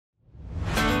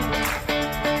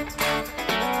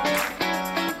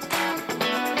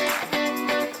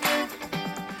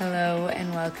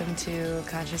welcome to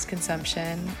Conscious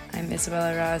Consumption. I'm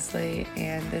Isabella Rosley,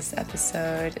 and this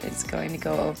episode is going to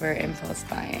go over impulse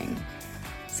buying,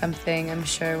 something I'm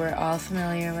sure we're all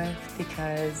familiar with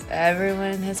because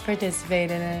everyone has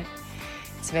participated in it.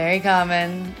 It's very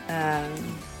common.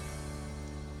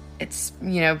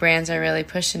 Brands are really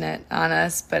pushing it on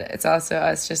us, but it's also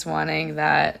us just wanting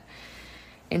that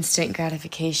instant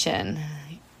gratification.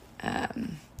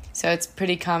 So it's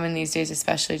pretty common these days,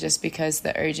 especially just because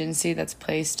the urgency that's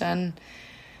placed on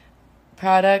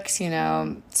products,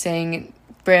 saying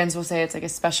brands will say it's like a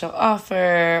special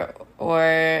offer,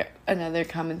 or another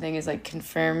common thing is like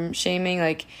confirm shaming,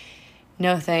 like,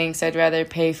 no thanks, I'd rather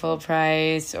pay full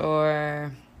price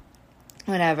or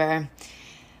whatever.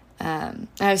 I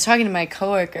was talking to my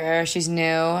coworker, she's new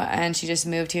and she just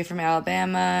moved here from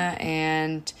Alabama,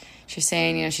 and she's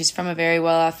saying, she's from a very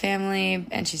well-off family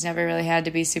and she's never really had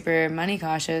to be super money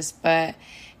cautious, but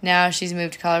now she's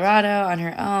moved to Colorado on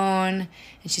her own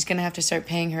and she's going to have to start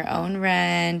paying her own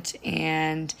rent,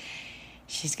 and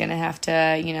she's going to have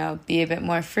to, be a bit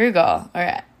more frugal,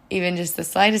 or even just the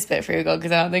slightest bit frugal,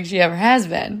 because I don't think she ever has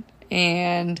been.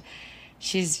 And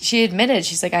she admitted,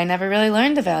 she's like, I never really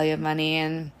learned the value of money.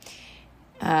 And,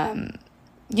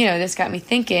 this got me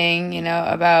thinking,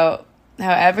 about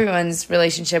how everyone's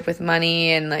relationship with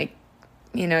money and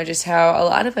just how a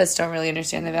lot of us don't really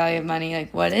understand the value of money.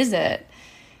 Like, what is it?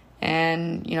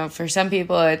 And, for some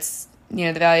people it's,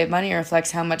 the value of money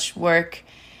reflects how much work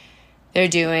they're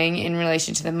doing in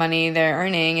relation to the money they're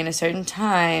earning in a certain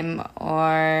time,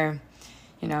 or,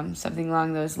 something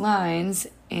along those lines.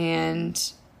 And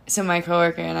so my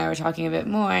coworker and I were talking a bit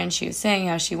more, and she was saying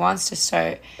how she wants to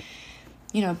start,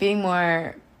 being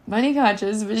more money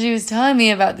conscious, but she was telling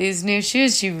me about these new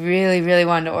shoes she really, really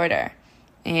wanted to order.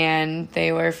 And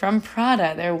they were from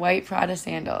Prada. They're white Prada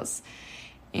sandals.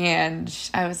 And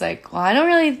I was like, well, I don't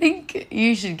really think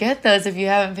you should get those if you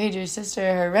haven't paid your sister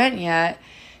her rent yet.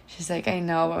 She's like, I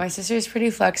know, but my sister's pretty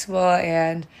flexible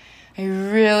and I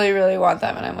really, really want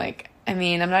them. And I'm like, I'm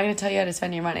not going to tell you how to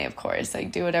spend your money, of course.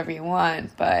 Like, do whatever you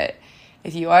want. But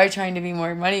if you are trying to be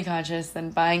more money conscious,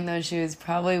 then buying those shoes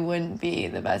probably wouldn't be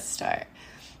the best start.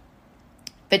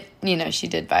 But, she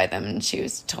did buy them, and she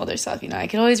told herself, I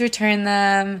could always return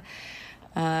them.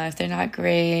 If they're not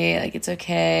great, it's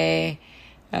okay.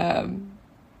 Her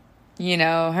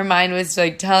mind was,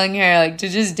 telling her, to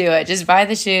just do it. Just buy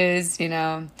the shoes, You're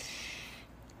going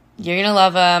to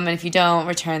love them, and if you don't,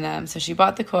 return them. So she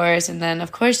bought the course, and then,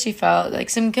 of course, she felt,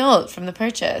 some guilt from the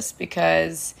purchase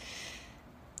because,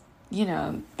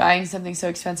 buying something so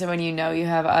expensive when you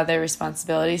have other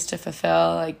responsibilities to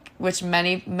fulfill, which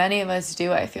many of us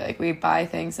do. I feel like we buy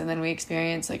things and then we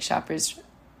experience, shopper's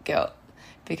guilt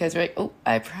because we're like, oh,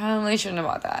 I probably shouldn't have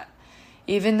bought that.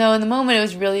 Even though in the moment it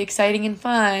was really exciting and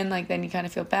fun, then you kind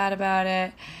of feel bad about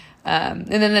it. And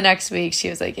then the next week she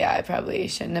was like, yeah, I probably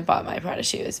shouldn't have bought my Prada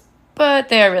shoes, but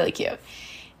they are really cute.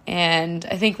 And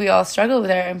I think we all struggle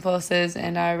with our impulses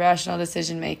and our rational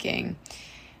decision making.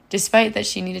 Despite that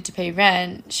she needed to pay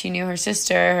rent, she knew her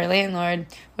sister, her landlord,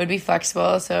 would be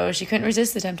flexible, so she couldn't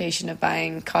resist the temptation of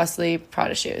buying costly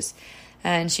Prada shoes.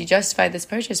 And she justified this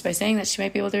purchase by saying that she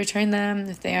might be able to return them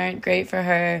if they aren't great for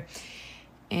her.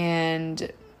 And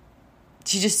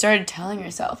she just started telling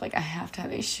herself, I have to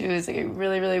have these shoes. I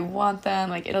really, really want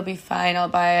them. It'll be fine. I'll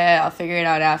buy it. I'll figure it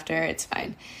out after. It's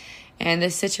fine. And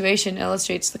this situation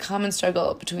illustrates the common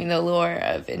struggle between the allure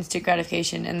of instant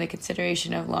gratification and the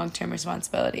consideration of long-term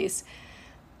responsibilities.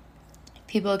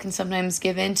 People can sometimes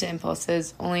give in to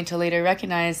impulses only to later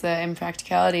recognize the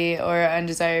impracticality or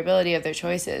undesirability of their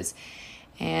choices.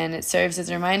 And it serves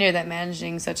as a reminder that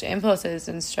managing such impulses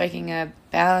and striking a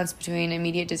balance between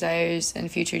immediate desires and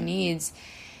future needs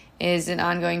is an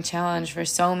ongoing challenge for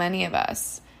so many of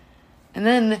us. And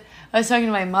then I was talking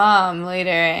to my mom later,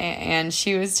 and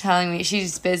she was telling me,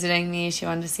 she's visiting me, she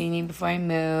wanted to see me before I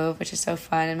move, which is so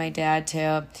fun, and my dad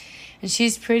too. And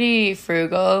she's pretty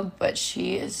frugal, but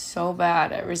she is so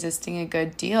bad at resisting a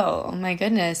good deal. Oh my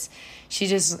goodness.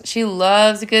 She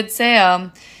loves a good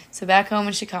sale. So back home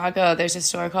in Chicago, there's a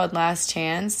store called Last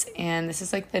Chance, and this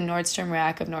is the Nordstrom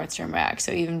Rack of Nordstrom Rack,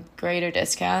 so even greater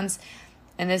discounts.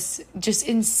 And this just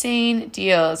insane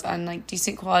deals on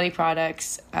decent quality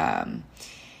products. And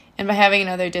by having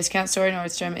another discount store,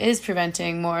 Nordstrom is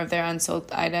preventing more of their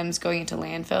unsold items going into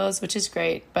landfills, which is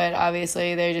great. But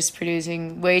obviously they're just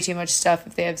producing way too much stuff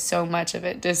if they have so much of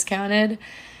it discounted.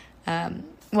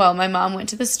 Well, my mom went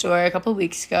to the store a couple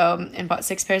weeks ago and bought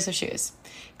 6 pairs of shoes,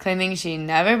 claiming she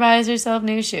never buys herself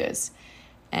new shoes.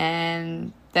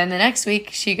 And then the next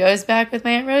week she goes back with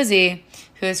my Aunt Rosie,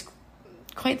 who is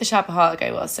quite the shopaholic,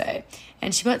 I will say.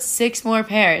 And she bought 6 more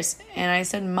pairs. And I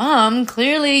said, Mom,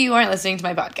 clearly you aren't listening to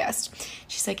my podcast.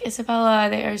 She's like, Isabella,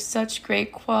 they are such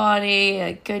great quality,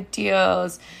 like good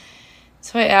deals.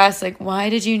 So I asked, like, why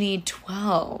did you need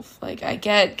 12? Like, I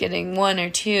get getting 1 or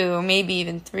 2, maybe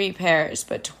even 3 pairs,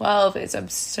 but 12 is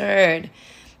absurd.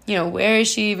 You know, where is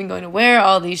she even going to wear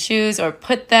all these shoes or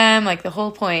put them? Like, the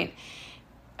whole point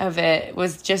of it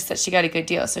was just that she got a good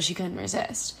deal, so she couldn't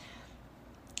resist.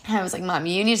 And I was like, Mom,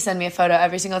 you need to send me a photo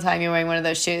every single time you're wearing one of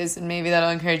those shoes, and maybe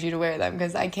that'll encourage you to wear them,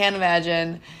 because I can't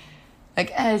imagine,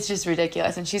 like, it's just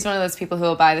ridiculous. And she's one of those people who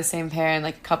will buy the same pair in,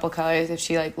 like, a couple colors if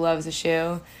she, like, loves a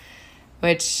shoe,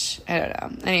 which, I don't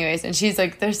know. Anyways, and she's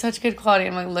like, they're such good quality.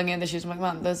 I'm, like, looking at the shoes. I'm like,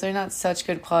 Mom, those are not such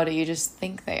good quality. You just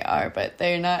think they are, but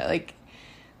they're not, like,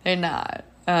 they're not.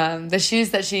 The shoes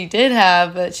that she did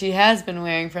have, that she has been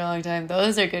wearing for a long time,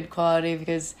 those are good quality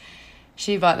because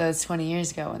she bought those 20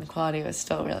 years ago when the quality was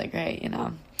still really great, you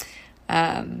know.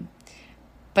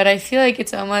 But I feel like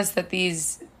it's almost that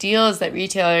these deals that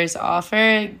retailers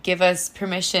offer give us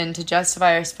permission to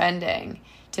justify our spending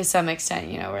to some extent.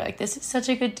 You know, we're like, this is such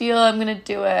a good deal, I'm going to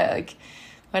do it. Like,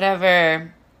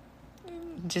 whatever.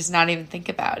 Just not even think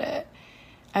about it.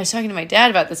 I was talking to my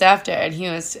dad about this after, and he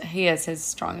has his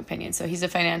strong opinion. So he's a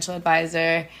financial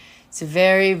advisor. He's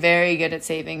very, very good at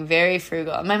saving, very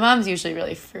frugal. My mom's usually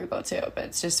really frugal too, but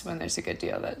it's just when there's a good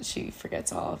deal that she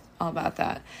forgets all about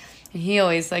that. And he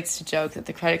always likes to joke that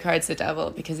the credit card's the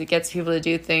devil because it gets people to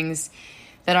do things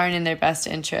that aren't in their best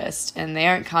interest, and they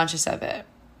aren't conscious of it.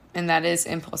 And that is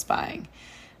impulse buying.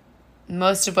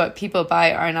 Most of what people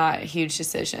buy are not huge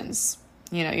decisions.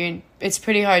 You know, it's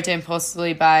pretty hard to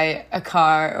impulsively buy a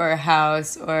car or a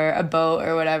house or a boat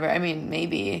or whatever. I mean,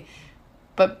 maybe,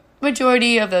 but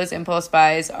majority of those impulse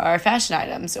buys are fashion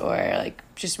items or like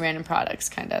just random products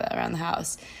kind of around the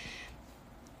house.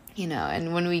 You know,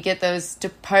 and when we get those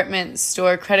department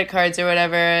store credit cards or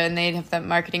whatever, and they have that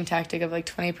marketing tactic of like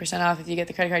 20% off if you get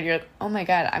the credit card, you're like, oh my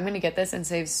God, I'm going to get this and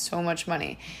save so much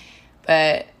money.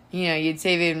 But you know, you'd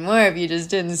save even more if you just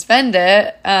didn't spend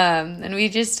it. And we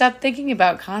just stopped thinking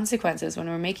about consequences when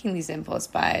we're making these impulse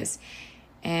buys.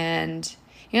 And,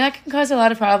 you know, that can cause a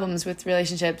lot of problems with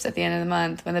relationships at the end of the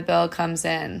month when the bill comes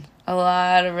in. A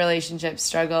lot of relationships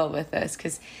struggle with this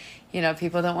because, you know,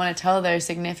 people don't want to tell their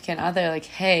significant other, like,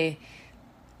 hey,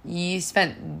 you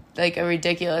spent, like, a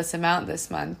ridiculous amount this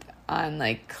month on,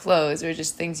 like, clothes or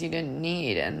just things you didn't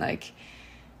need. And, like,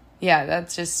 yeah, that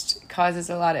just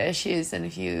causes a lot of issues. And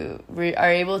if you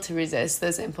are able to resist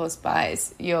those impulse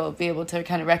buys, you'll be able to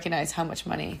kind of recognize how much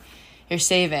money you're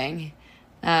saving.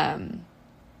 So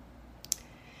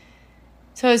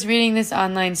I was reading this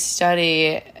online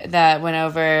study that went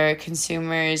over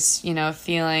consumers, you know,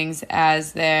 feelings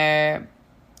as they're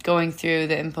going through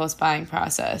the impulse buying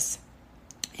process.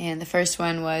 And the first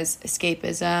one was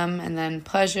escapism, and then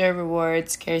pleasure, reward,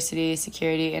 scarcity,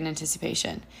 security, and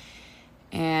anticipation.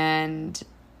 And,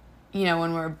 you know,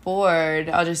 when we're bored,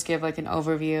 I'll just give like an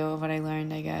overview of what I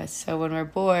learned, I guess. So when we're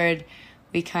bored,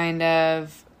 we kind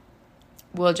of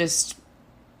will just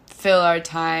fill our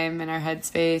time and our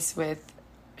headspace with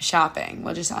shopping.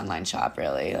 We'll just online shop,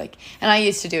 really. Like, and I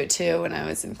used to do it too when I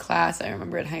was in class. I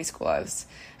remember in high school, I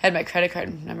had my credit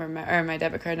card number or my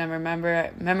debit card number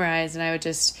memorized, and I would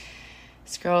just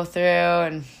scroll through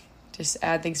and just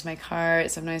add things to my cart,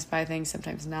 sometimes buy things,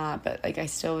 sometimes not, but like I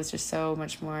still was just so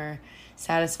much more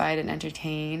satisfied and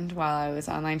entertained while I was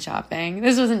online shopping.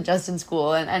 This wasn't just in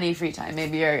school and any free time.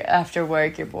 Maybe you're after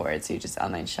work, you're bored, so you just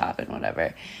online shop and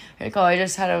whatever. You're like, oh, I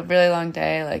just had a really long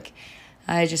day, like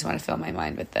I just want to fill my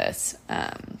mind with this.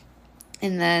 And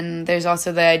then there's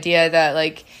also the idea that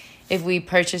like if we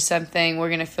purchase something, we're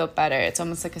gonna feel better. It's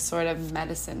almost like a sort of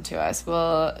medicine to us.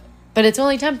 But it's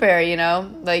only temporary, you know?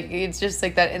 Like, it's just,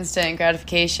 like, that instant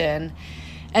gratification.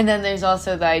 And then there's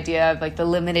also the idea of, like, the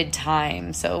limited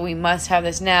time. So we must have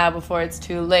this now before it's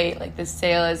too late. Like, this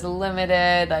sale is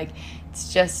limited. Like,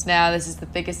 it's just now. This is the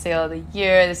biggest sale of the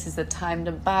year. This is the time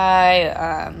to buy.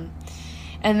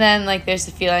 And then, like, there's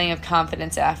the feeling of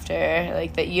confidence after.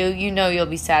 Like, that you know you'll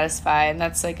be satisfied. And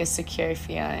that's, like, a secure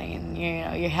feeling. And, you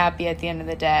know, you're happy at the end of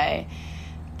the day.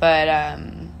 But,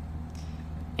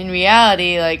 in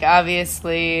reality, like,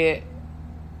 obviously,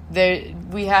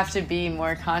 we have to be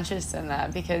more conscious than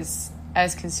that because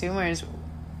as consumers,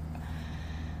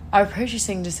 our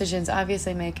purchasing decisions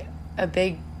obviously make a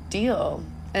big deal.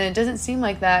 And it doesn't seem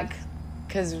like that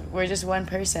because we're just one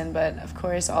person, but of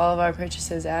course, all of our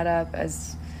purchases add up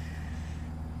as,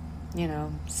 you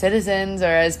know, citizens or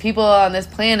as people on this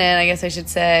planet, I guess I should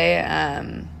say.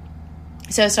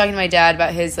 So I was talking to my dad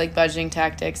about his like budgeting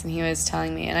tactics, and he was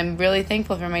telling me, and I'm really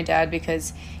thankful for my dad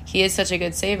because he is such a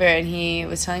good saver, and he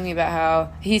was telling me about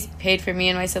how he's paid for me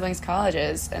and my siblings'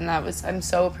 colleges, and I'm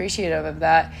so appreciative of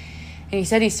that. And he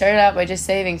said he started out by just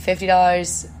saving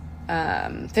 $50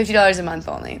 a month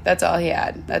only. That's all he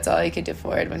had. That's all he could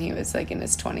afford when he was like in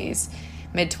his 20s,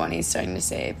 mid-20s, starting to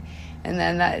save. And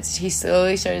then he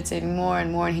slowly started saving more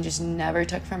and more, and he just never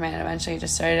took from it. And eventually it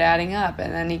just started adding up,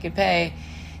 and then he could pay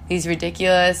these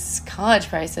ridiculous college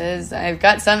prices. I've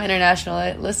got some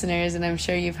international listeners, and I'm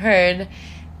sure you've heard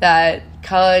that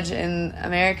college in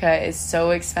America is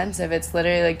so expensive. It's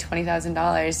literally like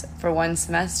 $20,000 for one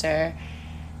semester,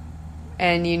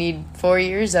 and you need 4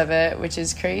 years of it, which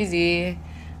is crazy.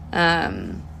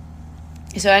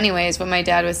 So anyways, what my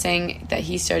dad was saying that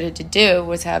he started to do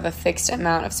was have a fixed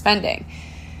amount of spending,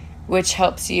 which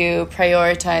helps you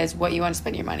prioritize what you want to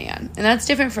spend your money on. And that's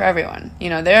different for everyone. You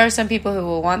know, there are some people who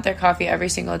will want their coffee every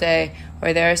single day,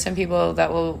 or there are some people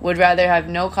that would rather have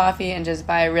no coffee and just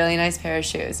buy a really nice pair of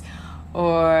shoes,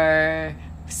 or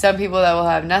some people that will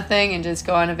have nothing and just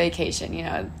go on a vacation. You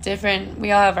know,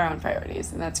 we all have our own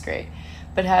priorities, and that's great.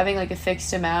 But having like a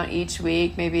fixed amount each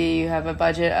week, maybe you have a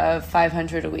budget of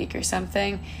 $500 a week or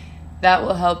something, that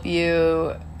will help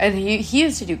you. And he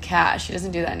used to do cash. He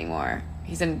doesn't do that anymore.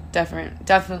 He's in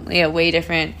definitely a way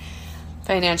different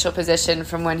financial position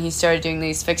from when he started doing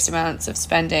these fixed amounts of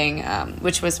spending,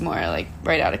 which was more like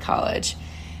right out of college.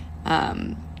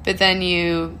 But then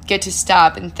you get to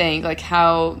stop and think like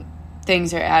how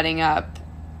things are adding up,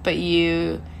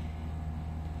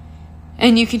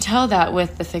 and you can tell that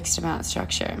with the fixed amount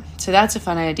structure. So that's a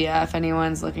fun idea. If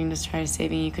anyone's looking to try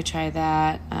saving, you could try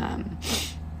that.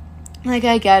 Like,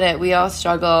 I get it. We all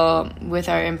struggle with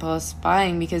our impulse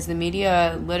buying because the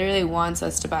media literally wants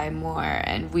us to buy more,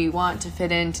 and we want to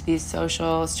fit into these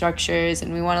social structures,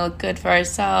 and we want to look good for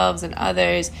ourselves and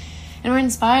others, and we're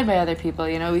inspired by other people.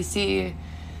 You know, we see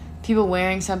people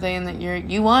wearing something that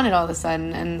you want it all of a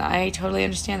sudden, and I totally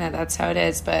understand that. That's how it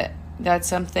is, but that's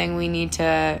something we need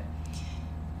to,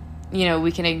 you know,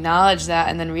 we can acknowledge that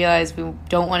and then realize we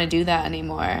don't want to do that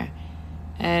anymore.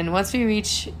 And once we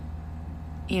reach,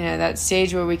 you know, that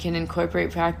stage where we can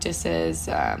incorporate practices,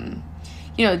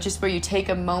 you know, just where you take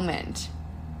a moment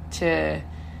to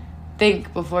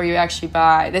think before you actually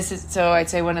buy. So I'd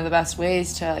say one of the best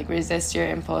ways to like resist your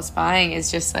impulse buying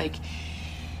is just like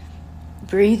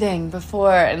breathing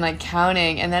before and like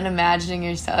counting, and then imagining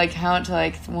yourself, like count to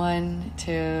like 1,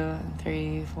 2,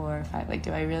 3, 4, 5, like,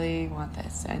 do I really want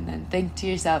this? And then think to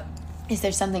yourself, is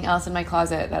there something else in my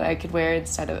closet that I could wear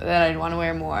instead of that I'd want to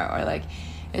wear more? Or like,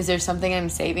 is there something I'm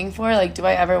saving for? Like, do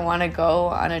I ever want to go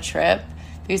on a trip?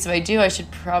 Because if I do, I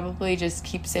should probably just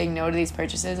keep saying no to these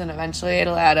purchases, and eventually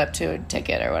it'll add up to a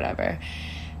ticket or whatever.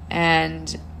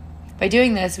 And by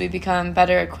doing this, we become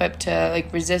better equipped to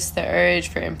like resist the urge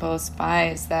for impulse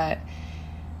buys that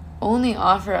only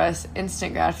offer us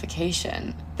instant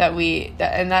gratification that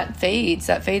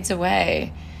fades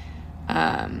away.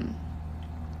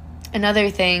 Another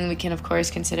thing we can of course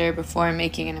consider before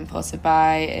making an impulsive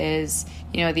buy is,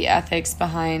 you know, the ethics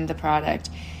behind the product.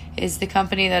 Is the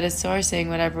company that is sourcing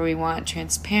whatever we want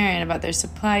transparent about their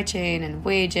supply chain and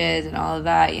wages and all of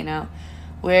that? You know,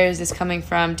 where is this coming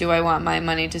from? Do I want my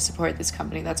money to support this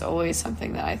company? That's always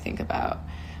something that I think about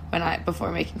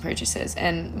before making purchases.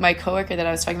 And my coworker that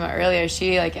I was talking about earlier,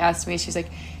 she like asked me, she's like,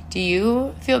 do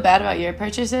you feel bad about your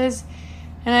purchases?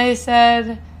 And I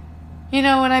said, you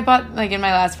know, when I bought, like in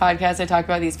my last podcast, I talked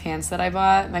about these pants that I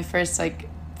bought, my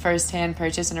first-hand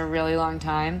purchase in a really long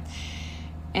time.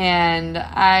 And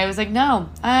I was like, no,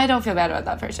 I don't feel bad about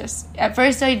that purchase. At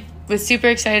first, I was super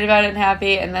excited about it and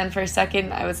happy. And then for a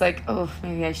second, I was like, oh,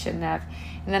 maybe I shouldn't have.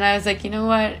 And then I was like, you know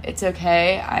what? It's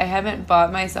okay. I haven't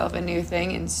bought myself a new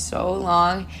thing in so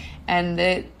long. And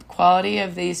the quality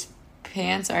of these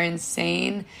pants are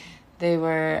insane. They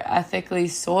were ethically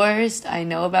sourced. I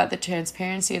know about the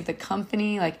transparency of the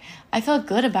company. Like, I felt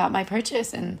good about my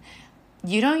purchase. And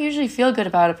you don't usually feel good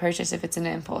about a purchase if it's an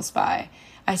impulse buy.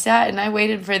 I sat and I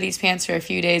waited for these pants for a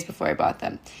few days before I bought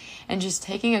them. And just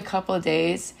taking a couple of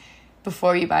days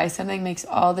before you buy something makes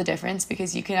all the difference,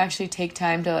 because you can actually take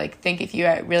time to like think if you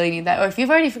really need that. Or if you've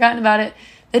already forgotten about it,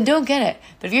 then don't get it.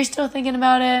 But if you're still thinking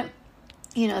about it,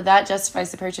 you know, that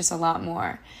justifies the purchase a lot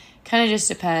more. Kind of just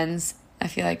depends, I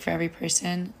feel like, for every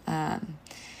person.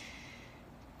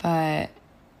 But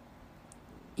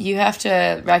you have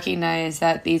to recognize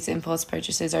that these impulse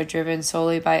purchases are driven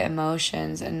solely by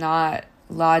emotions and not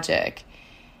logic.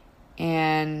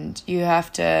 And you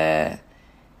have to,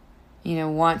 you know,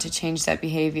 want to change that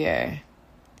behavior.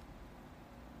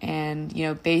 and,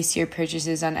 base your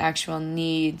purchases on actual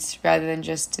needs rather than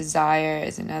just desire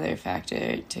is another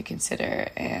factor to consider.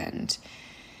 And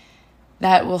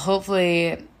that will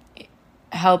hopefully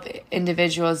help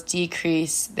individuals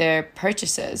decrease their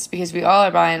purchases, because we all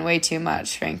are buying way too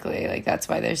much, frankly. Like, that's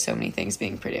why there's so many things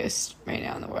being produced right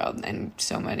now in the world and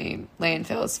so many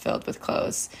landfills filled with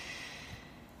clothes.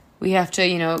 We have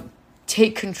to,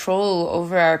 take control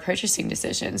over our purchasing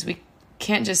decisions. We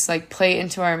can't just play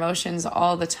into our emotions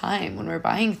all the time when we're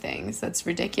buying things. That's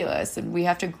ridiculous. And we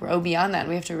have to grow beyond that. And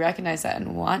we have to recognize that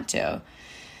and want to.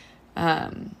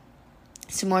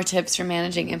 Some more tips for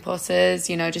managing impulses,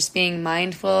 just being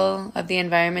mindful of the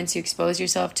environments you expose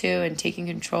yourself to and taking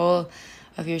control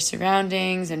of your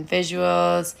surroundings and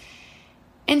visuals,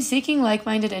 and seeking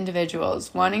like-minded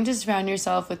individuals. Wanting to surround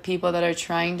yourself with people that are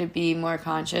trying to be more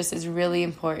conscious is really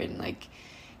important.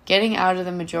 Getting out of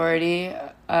the majority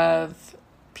of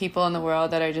people in the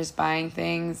world that are just buying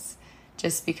things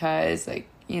just because,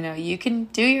 you can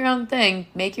do your own thing,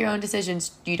 make your own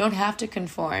decisions. You don't have to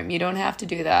conform. You don't have to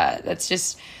do that. That's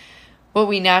just what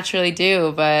we naturally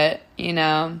do. But,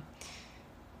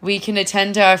 we can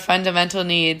attend to our fundamental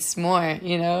needs more,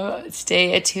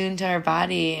 stay attuned to our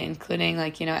body, including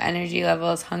energy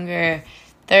levels, hunger,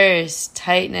 thirst,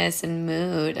 tightness, and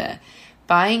mood.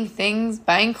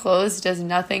 Buying clothes does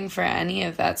nothing for any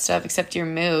of that stuff except your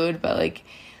mood. But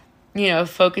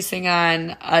focusing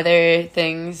on other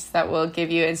things that will give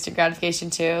you instant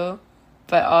gratification too,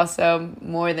 but also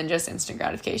more than just instant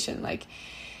gratification,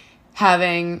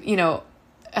 having,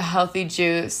 a healthy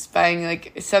juice, buying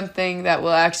something that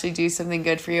will actually do something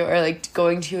good for you, or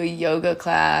going to a yoga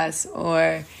class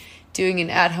or doing an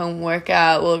at-home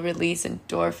workout will release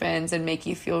endorphins and make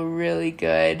you feel really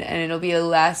good, and it'll be a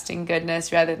lasting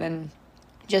goodness rather than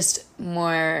just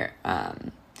more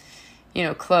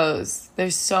clothes.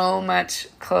 There's so much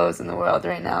clothes in the world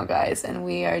right now, guys, and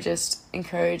we are just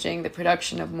encouraging the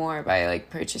production of more by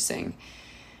purchasing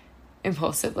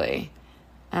impulsively.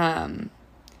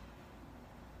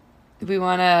 We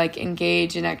want to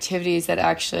engage in activities that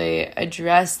actually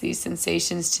address these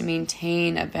sensations to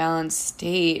maintain a balanced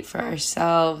state for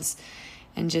ourselves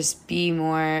and just be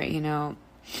more,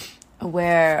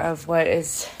 aware of what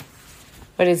is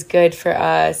good for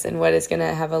us and what is going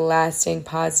to have a lasting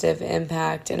positive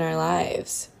impact in our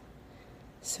lives.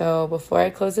 So before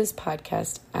I close this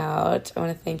podcast out, I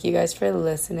want to thank you guys for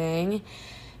listening.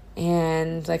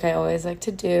 And like I always like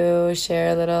to do, share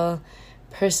a little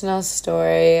personal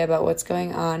story about what's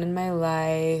going on in my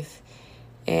life.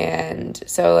 And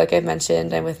so like I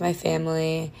mentioned, I'm with my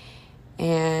family.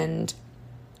 And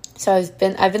so I've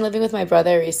been living with my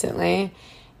brother recently,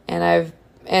 and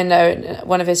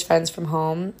one of his friends from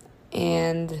home,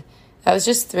 and that was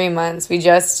just 3 months. We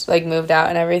just moved out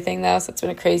and everything though, so it's been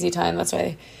a crazy time. That's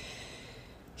why,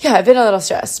 I've been a little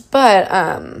stressed. But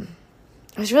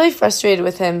I was really frustrated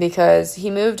with him because I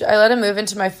let him move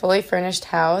into my fully furnished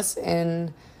house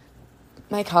in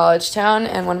my college town,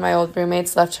 and one of my old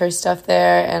roommates left her stuff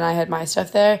there and I had my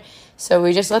stuff there. So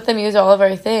we just let them use all of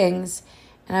our things,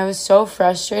 and I was so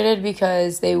frustrated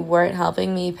because they weren't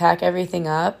helping me pack everything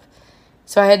up.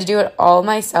 So I had to do it all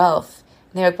myself.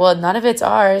 And they're like, well, none of it's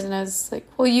ours. And I was like,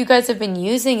 well, you guys have been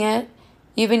using it.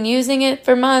 You've been using it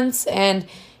for months, and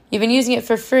you've been using it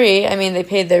for free. I mean, they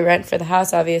paid their rent for the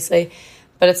house, obviously,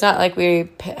 but it's not like we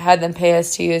had them pay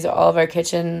us to use all of our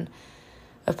kitchen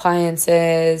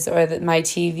appliances or my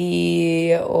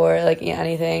TV or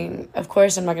anything. Of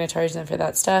course, I'm not going to charge them for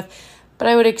that stuff, but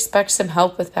I would expect some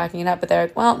help with packing it up. But they're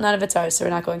like, well, none of it's ours, so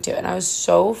we're not going to. And I was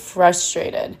so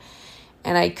frustrated,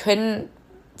 and I couldn't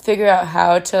figure out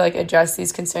how to address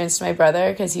these concerns to my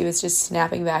brother because he was just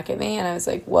snapping back at me. And I was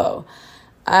like, whoa.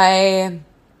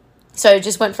 So I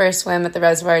just went for a swim at the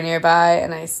reservoir nearby,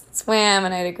 and I swam,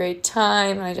 and I had a great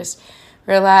time, and I just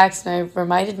relaxed, and I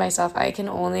reminded myself I can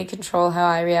only control how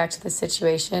I react to the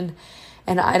situation,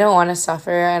 and I don't want to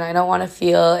suffer, and I don't want to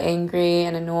feel angry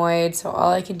and annoyed, so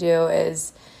all I can do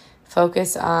is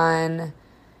focus on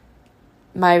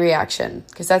my reaction,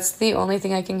 because that's the only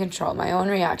thing I can control, my own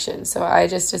reaction. So I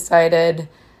just decided,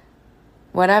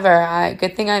 whatever,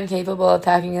 good thing I'm capable of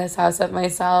packing this house up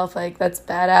myself. That's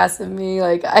badass of me.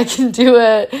 I can do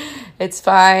it. It's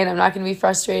fine. I'm not going to be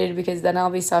frustrated because then I'll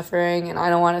be suffering, and I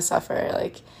don't want to suffer.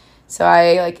 So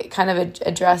I kind of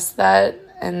addressed that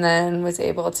and then was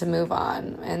able to move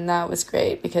on. And that was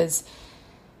great because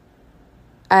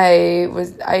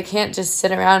I can't just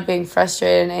sit around being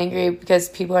frustrated and angry because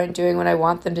people aren't doing what I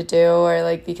want them to do,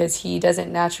 or because he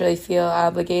doesn't naturally feel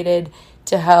obligated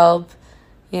to help.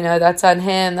 That's on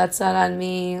him. That's not on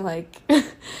me.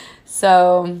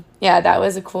 So, yeah, that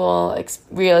was a cool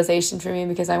realization for me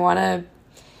because I want to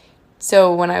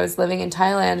so when I was living in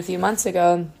Thailand a few months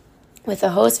ago with the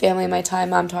host family, my Thai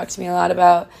mom talked to me a lot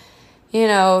about, you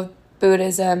know,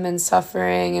 Buddhism and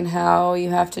suffering and how you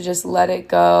have to just let it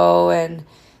go, and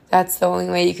that's the only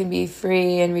way you can be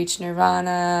free and reach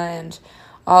nirvana and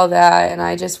all that. And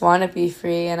I just want to be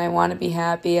free, and I want to be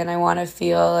happy, and I want to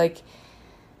feel like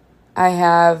I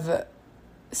have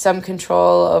some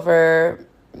control over,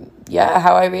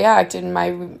 how I react and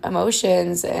my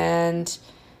emotions and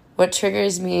what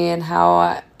triggers me and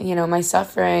how, my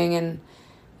suffering. And,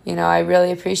 I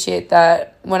really appreciate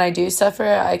that when I do suffer,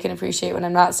 I can appreciate when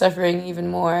I'm not suffering even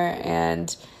more.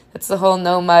 And that's the whole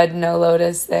no mud, no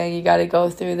lotus thing. You got to go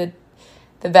through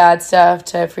the bad stuff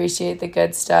to appreciate the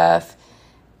good stuff,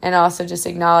 and also just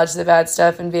acknowledge the bad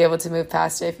stuff and be able to move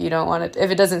past it. If you don't want it,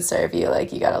 if it doesn't serve you,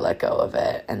 like, you got to let go of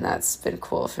it. And that's been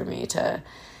cool for me to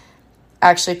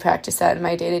actually practice that in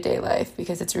my day-to-day life,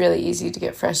 because it's really easy to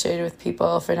get frustrated with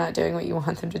people for not doing what you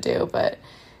want them to do, but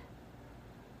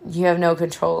you have no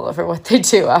control over what they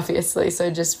do, obviously.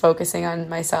 So just focusing on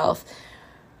myself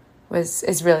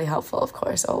is really helpful, of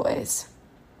course, always.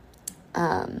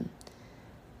 And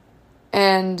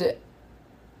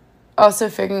also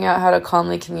figuring out how to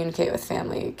calmly communicate with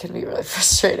family can be really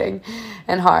frustrating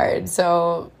and hard.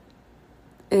 So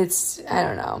I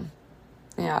don't know.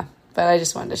 Yeah, but I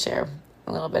just wanted to share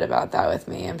a little bit about that with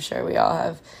me. I'm sure we all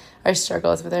have our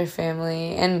struggles with our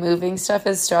family, and moving stuff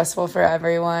is stressful for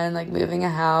everyone. Like, moving a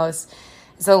house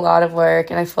is a lot of work,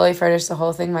 and I fully furnished the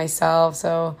whole thing myself.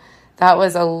 So that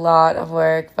was a lot of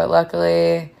work, but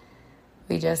luckily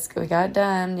we got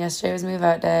done. Yesterday was move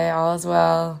out day. All is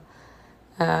well.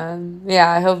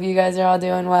 I hope you guys are all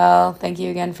doing well. Thank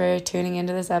you again for tuning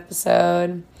into this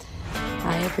episode.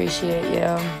 I appreciate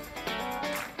you.